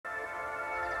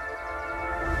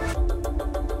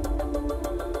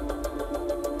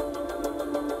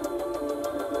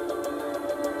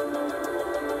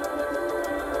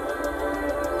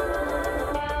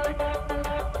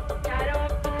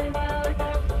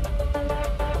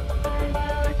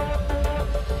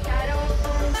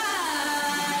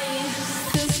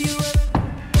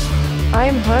I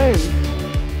am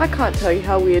home. I can't tell you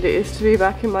how weird it is to be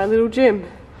back in my little gym.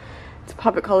 It's a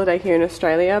public holiday here in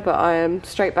Australia, but I am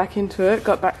straight back into it.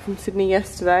 Got back from Sydney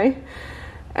yesterday,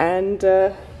 and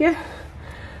yeah,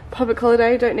 public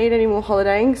holiday, don't need any more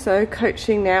holidaying, so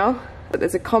coaching now. But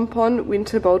there's a comp on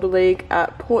Winter Boulder League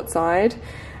at Portside,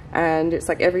 and it's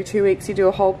like every 2 weeks you do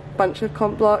a whole bunch of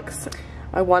comp blocks.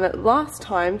 I won it last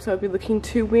time, so I'll be looking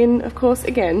to win, of course,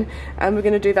 again. And we're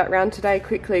going to do that round today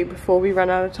quickly before we run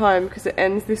out of time because it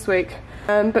ends this week.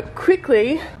 But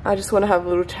quickly, I just want to have a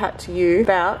little chat to you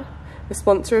about the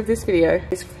sponsor of this video.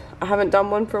 I haven't done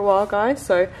one for a while, guys,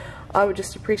 so I would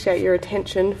just appreciate your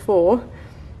attention for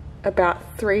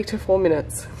about 3 to 4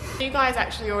 minutes. You guys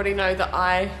actually already know that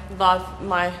I love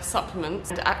my supplements,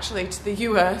 and actually to the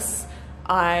US,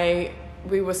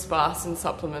 we were sparse in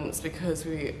supplements because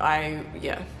the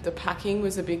packing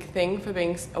was a big thing for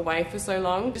being away for so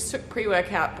long. Just took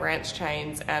pre-workout branch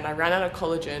chains and I ran out of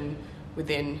collagen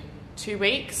within 2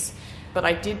 weeks. But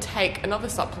I did take another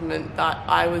supplement that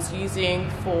I was using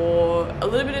for a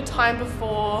little bit of time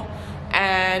before,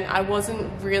 and I wasn't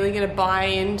really gonna buy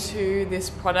into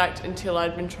this product until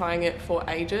I'd been trying it for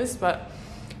ages. But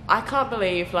I can't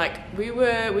believe, like,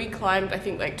 we climbed I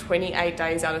think like 28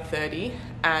 days out of 30,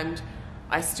 and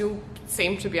I still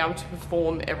seemed to be able to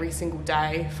perform every single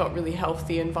day. Felt really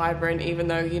healthy and vibrant, even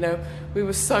though, you know, we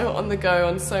were so on the go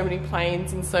on so many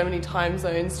planes and so many time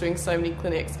zones, doing so many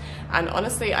clinics. And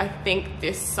honestly, I think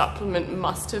this supplement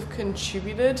must have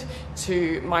contributed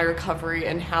to my recovery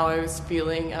and how I was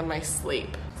feeling and my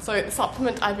sleep. So the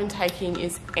supplement I've been taking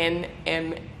is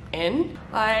NMN.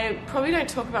 I probably don't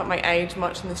talk about my age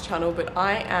much on this channel, but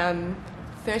I am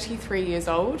 33 years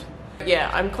old.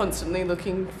 Yeah, I'm constantly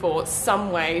looking for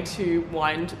some way to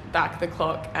wind back the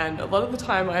clock, and a lot of the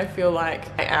time I feel like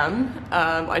I am.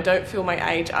 I don't feel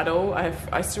my age at all.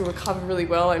 I still recover really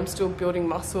well. I'm still building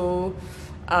muscle.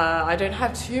 I don't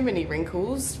have too many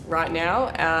wrinkles right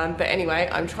now, but anyway,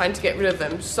 I'm trying to get rid of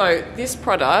them. So this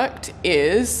product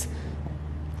is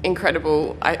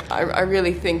incredible. I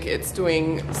really think it's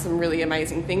doing some really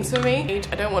amazing things for me.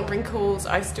 I don't want wrinkles.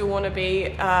 I still want to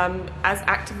be as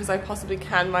active as I possibly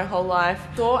can my whole life.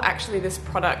 I saw actually this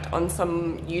product on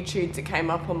some YouTubes that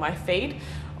came up on my feed,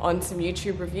 on some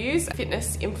YouTube reviews.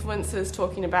 Fitness influencers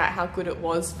talking about how good it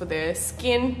was for their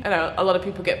skin. I know a lot of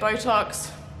people get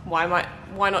Botox.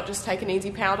 Why not just take an easy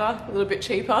powder, a little bit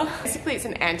cheaper? Basically, it's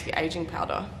an anti-aging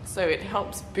powder. So it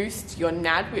helps boost your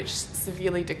NAD, which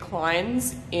severely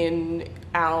declines in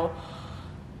our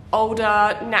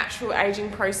older natural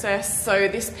aging process. So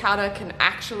this powder can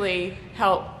actually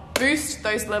help boost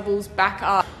those levels back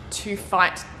up to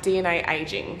fight DNA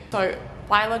aging. So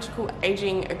biological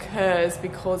aging occurs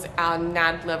because our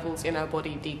NAD levels in our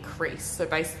body decrease. So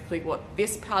basically what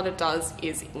this powder does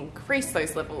is increase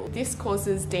those levels. This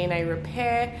causes DNA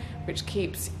repair, which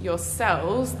keeps your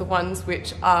cells, the ones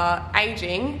which are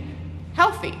aging,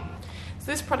 healthy. So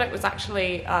this product was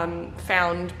actually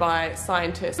found by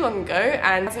scientists long ago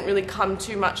and hasn't really come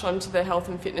too much onto the health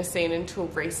and fitness scene until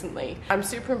recently. I'm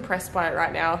super impressed by it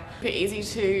right now. Super easy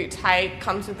to take,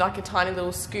 comes with like a tiny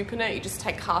little scoop in it. You just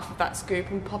take half of that scoop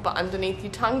and pop it underneath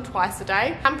your tongue twice a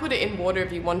day. You can put it in water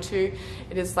if you want to.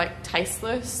 It is like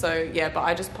tasteless, so yeah, but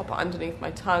I just pop it underneath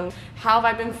my tongue. How have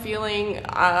I been feeling?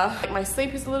 My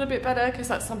sleep is a little bit better because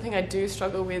that's something I do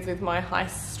struggle with my high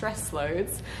stress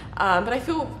loads. But I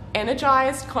feel energized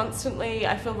constantly.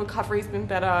 I feel recovery's been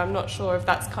better. I'm not sure if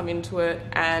that's come into it,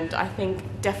 and I think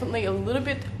definitely a little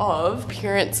bit of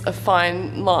appearance of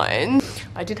fine lines.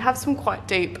 I did have some quite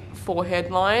deep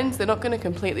forehead lines. They're not going to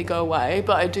completely go away,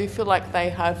 but I do feel like they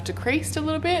have decreased a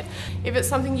little bit. If it's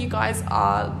something you guys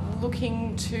are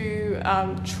looking to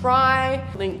try,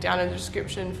 link down in the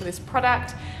description for this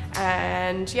product.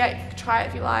 And yeah, try it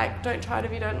if you like, don't try it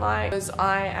if you don't like. Because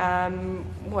I am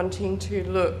wanting to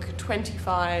look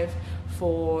 25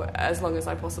 for as long as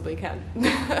I possibly can.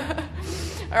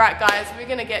 All right guys, we're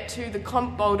gonna get to the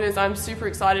comp boulders. I'm super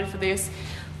excited for this.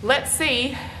 Let's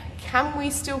see, can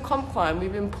we still comp climb?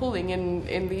 We've been pulling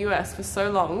in the US for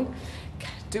so long.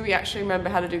 Do we actually remember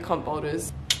how to do comp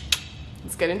boulders?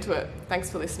 Let's get into it. Thanks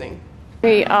for listening.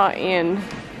 We are in.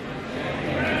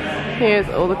 Here's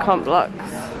all the comp blocks.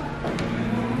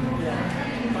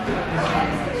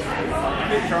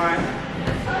 Keep trying.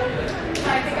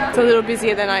 It's a little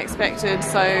busier than I expected,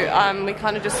 so we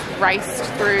kind of just raced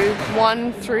through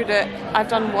 1 through to, I've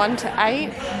done 1 to 8. I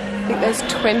think there's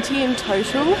 20 in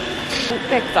total.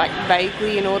 They're like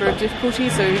vaguely in order of difficulty,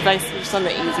 so we've basically just done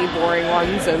the easy, boring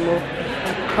ones, and we'll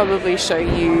probably show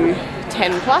you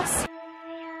 10 plus.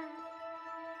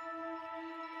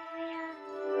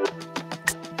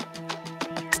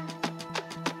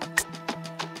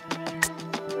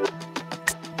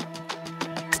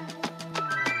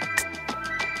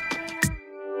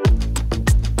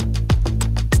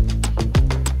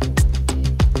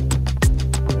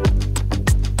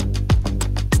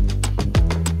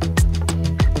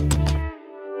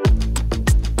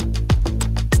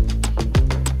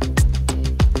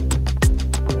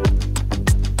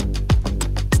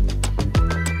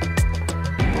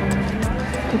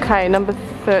 Okay, number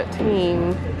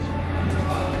 13.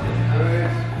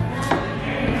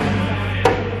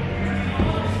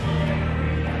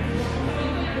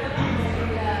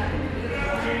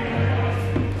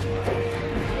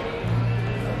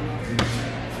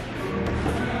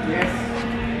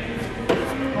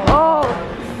 Oh,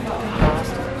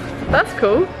 that's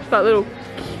cool. That little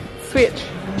switch.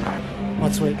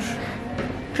 What switch?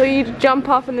 So you jump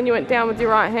up and then you went down with your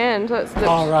right hand. That's the...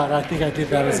 Oh right, I think I did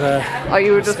that as a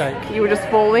mistake. You were just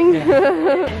falling.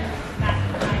 Yeah.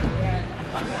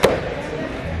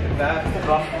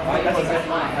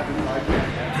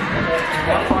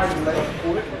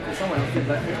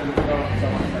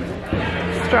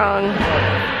 Strong.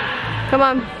 Come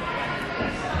on.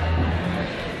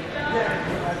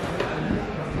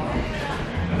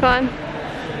 Come on.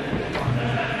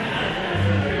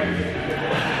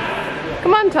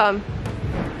 Come on, Tom.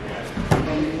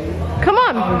 Come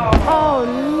on. Oh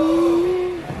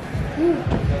no.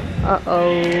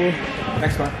 Uh-oh.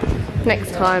 Next one.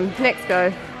 Next time. Next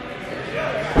go.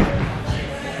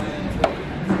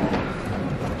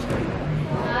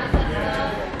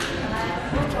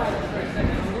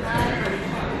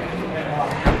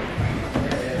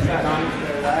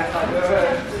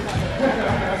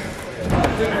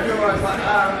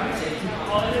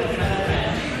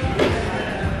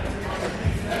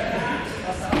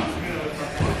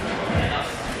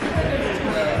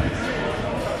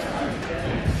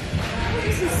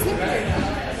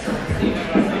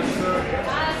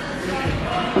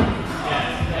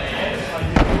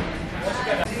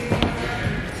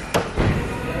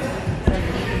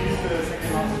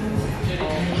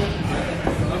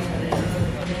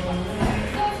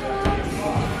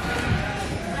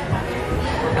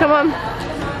 Come on.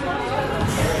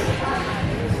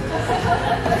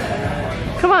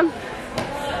 Come on.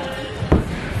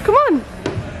 Come on.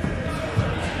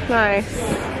 Nice.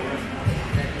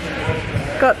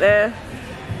 Got there.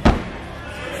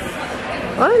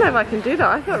 I don't know if I can do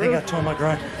that. I think I tore my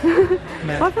groin.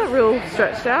 I felt real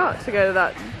stretched out to go to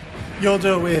that. You'll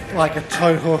do it with like a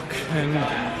toe hook and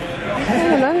I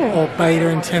don't know. or beta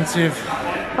intensive.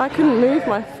 I couldn't move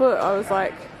my foot. I was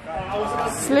like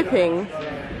slipping.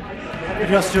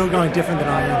 You're still going different than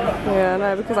I am. Yeah,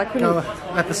 no, because I couldn't. Go,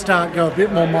 at the start, go a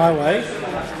bit more my way,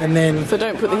 and then... So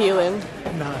don't put the heel in.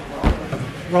 No.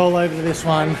 Roll over to this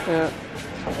one, yeah.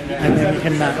 And then you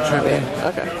can match it in.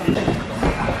 Okay.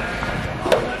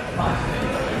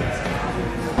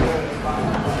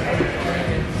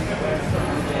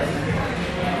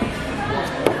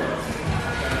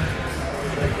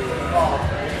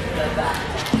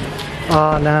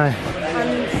 Oh no.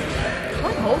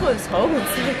 Hold those holes,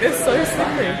 like they're so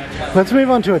slippery. Let's move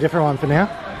on to a different one for now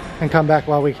and come back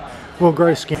while we'll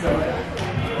grow skin.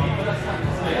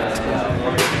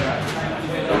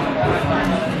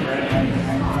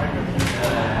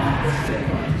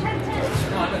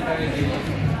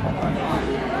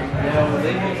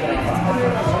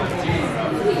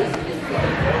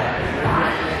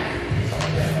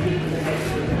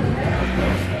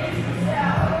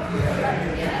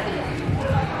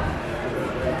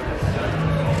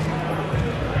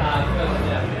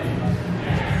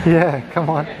 Yeah, come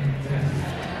on.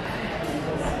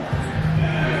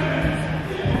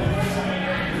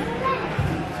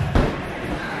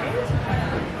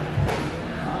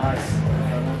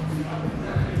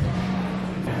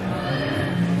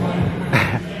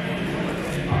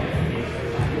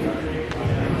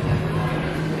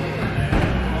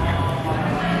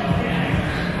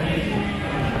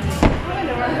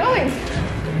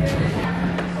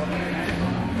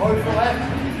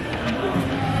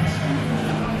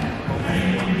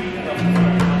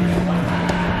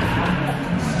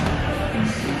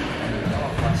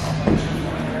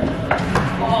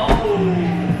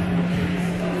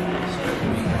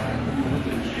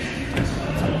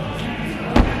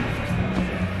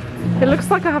 It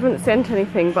looks like I haven't sent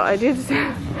anything, but I did.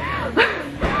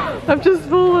 I've just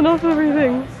fallen off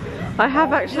everything. I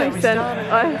have actually sent.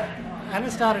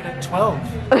 Anna started at 12.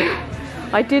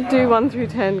 I did do 1 through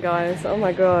 10, guys. Oh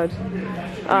my god.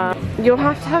 You'll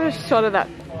have to have a shot of that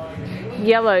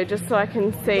yellow just so I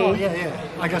can see. Oh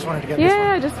yeah. I just wanted to get this one.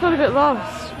 Yeah, I just got a bit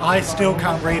lost. I still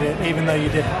can't read it, even though you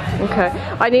did. Okay.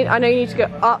 I know you need to go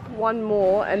up one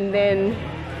more and then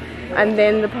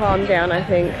the palm down, I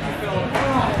think.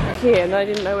 Here, and I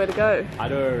didn't know where to go. I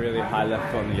do a really high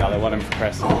left on the yellow one and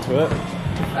press into it.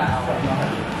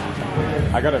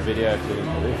 I got a video if you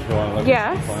want to look.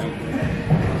 Yes.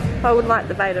 I would like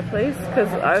the beta, please,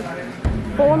 because I've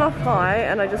fallen off high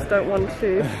and I just don't want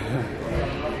to.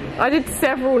 I did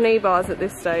several knee bars at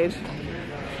this stage.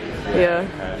 Yeah.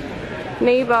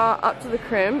 Knee bar up to the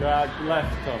crimp. Go out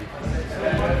left, Tom.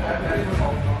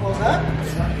 What was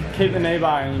that? Keep the knee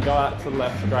bar and you go out to the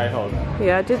left, grey hold.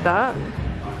 Yeah, I did that.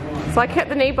 So I kept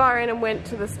the knee bar in and went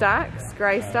to the stacks,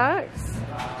 grey stacks.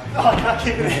 Oh, I can't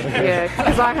keep it in. Yeah,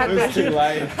 because I had It was too the...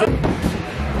 late.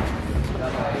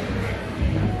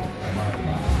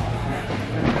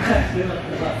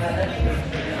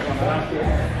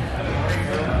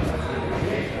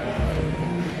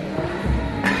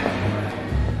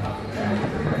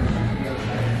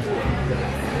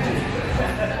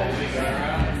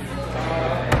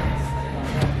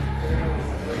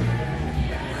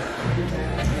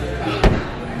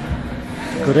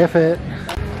 Good effort.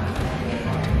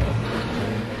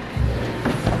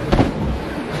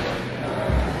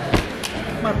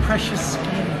 My precious skin.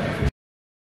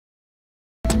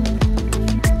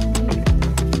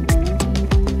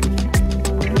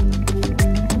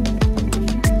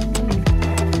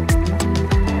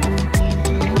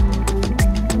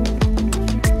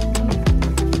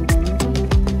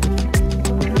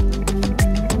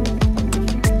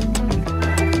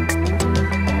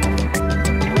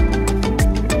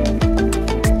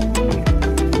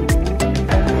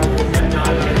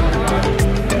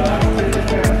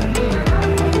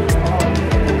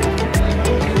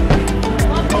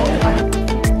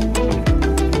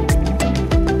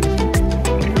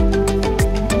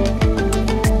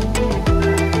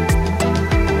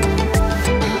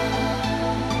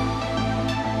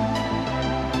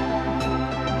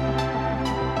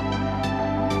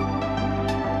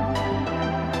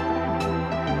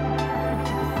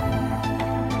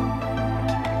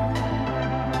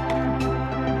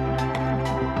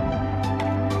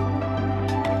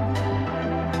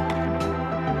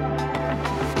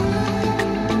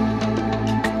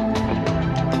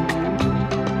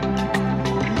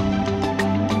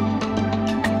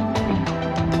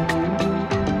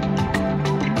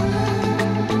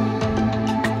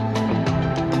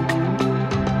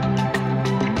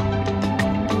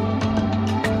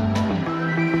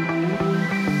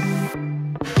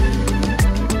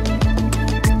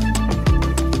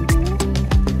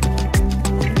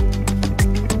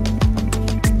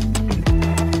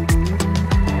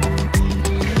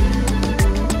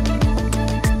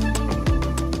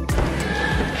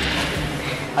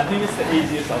 I think it's the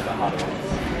easiest of the harder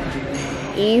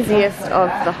ones. Easiest of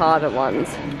the harder ones.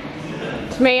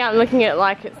 To me, I'm looking at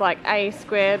like it's like a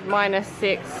squared minus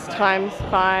 6 times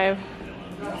 5.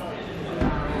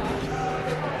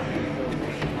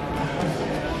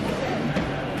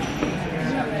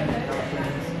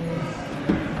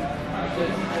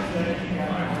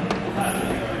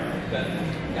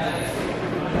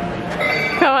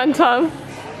 Come on, Tom.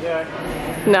 Yeah.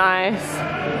 Nice.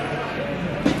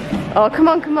 Oh, come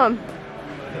on, come on.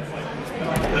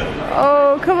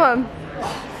 Oh, come on.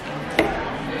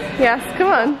 Yes,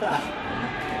 come on.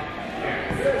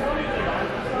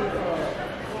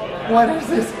 What is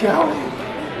this going?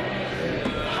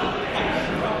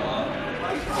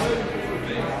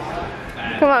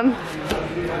 Come on.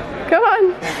 Come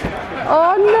on.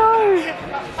 Oh no.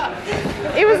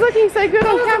 It was looking so good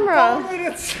on camera.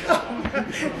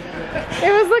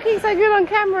 It was looking so good on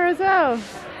camera as well.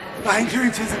 My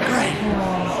endurance isn't great.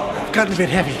 I've gotten a bit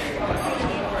heavy.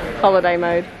 Holiday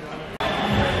mode.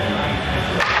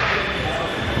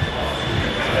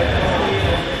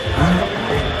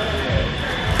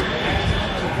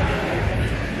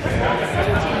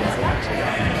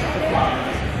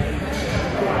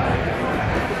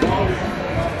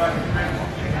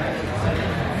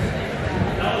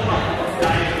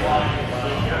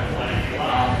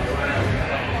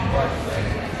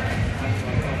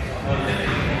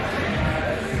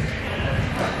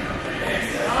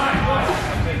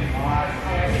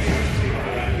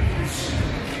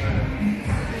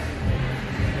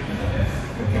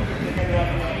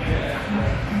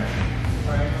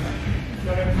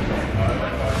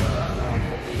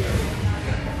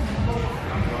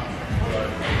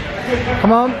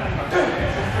 Come on.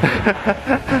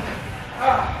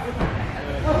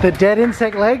 The dead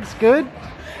insect legs, good.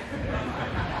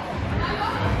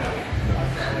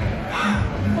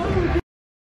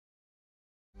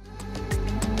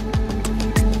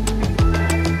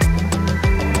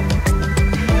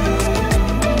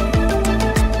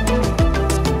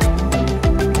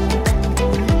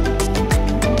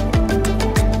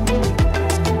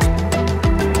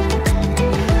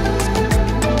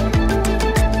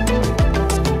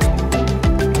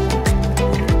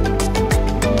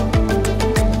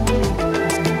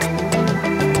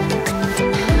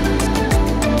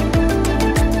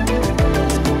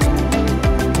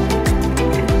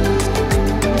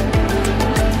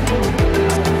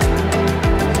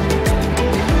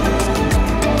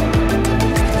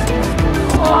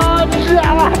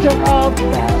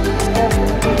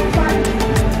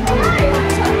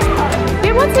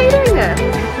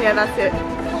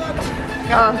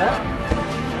 it?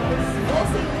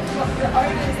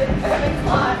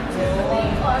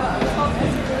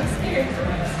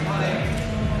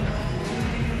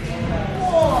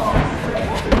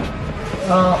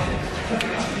 Oh.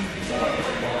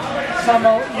 Tom,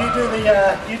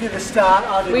 you do the start.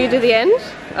 I'll do Will you do the end?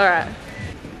 All right.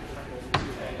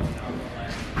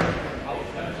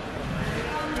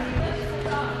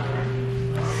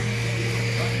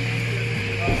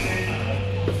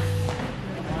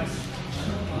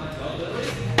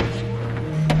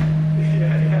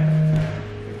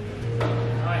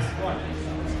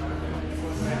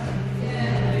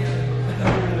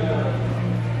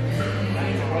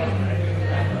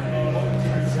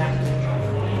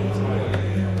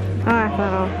 Alright,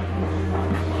 Fennel.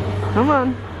 Come on.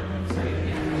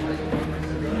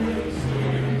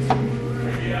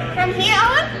 From here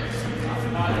on?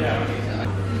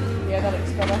 Yeah, that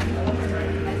looks better.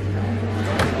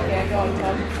 Yeah, go on,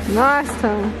 Tom. Nice,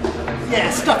 Tom.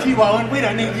 Yeah, stuff you, Owen. We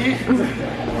don't need you.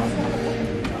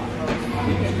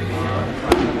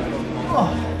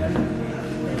 Oh.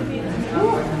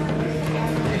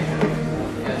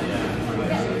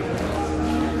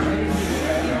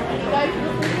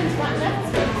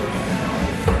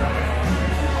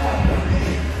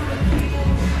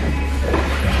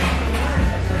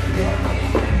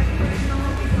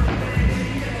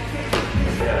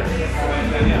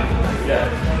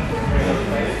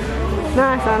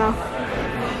 Nice, Anna.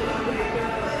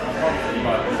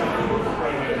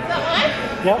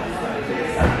 Yep.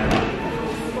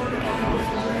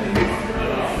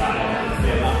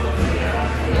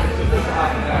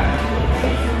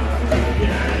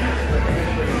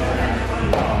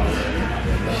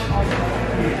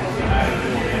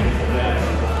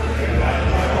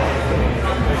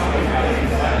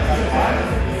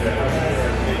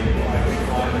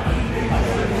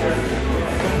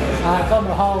 It's on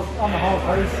the whole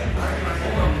piece.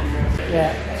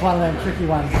 Yeah, it's one of them tricky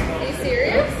ones. Are you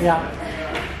serious? Yeah.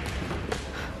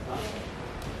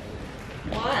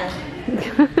 Why?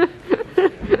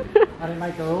 I didn't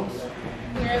make the rules.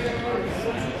 Where are the rules?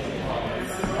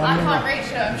 I can't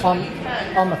reach it, I'm sure you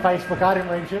can. On the Facebook, I didn't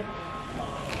reach it.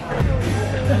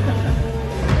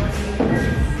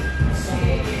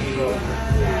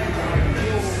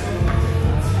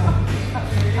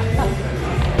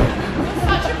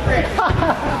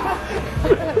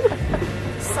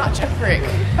 Such a prick.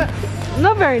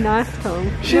 Not very nice,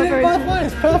 Tom. She did it both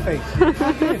ways, perfect.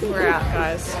 We're out,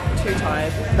 guys. Too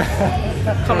tired.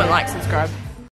 Comment, like, subscribe.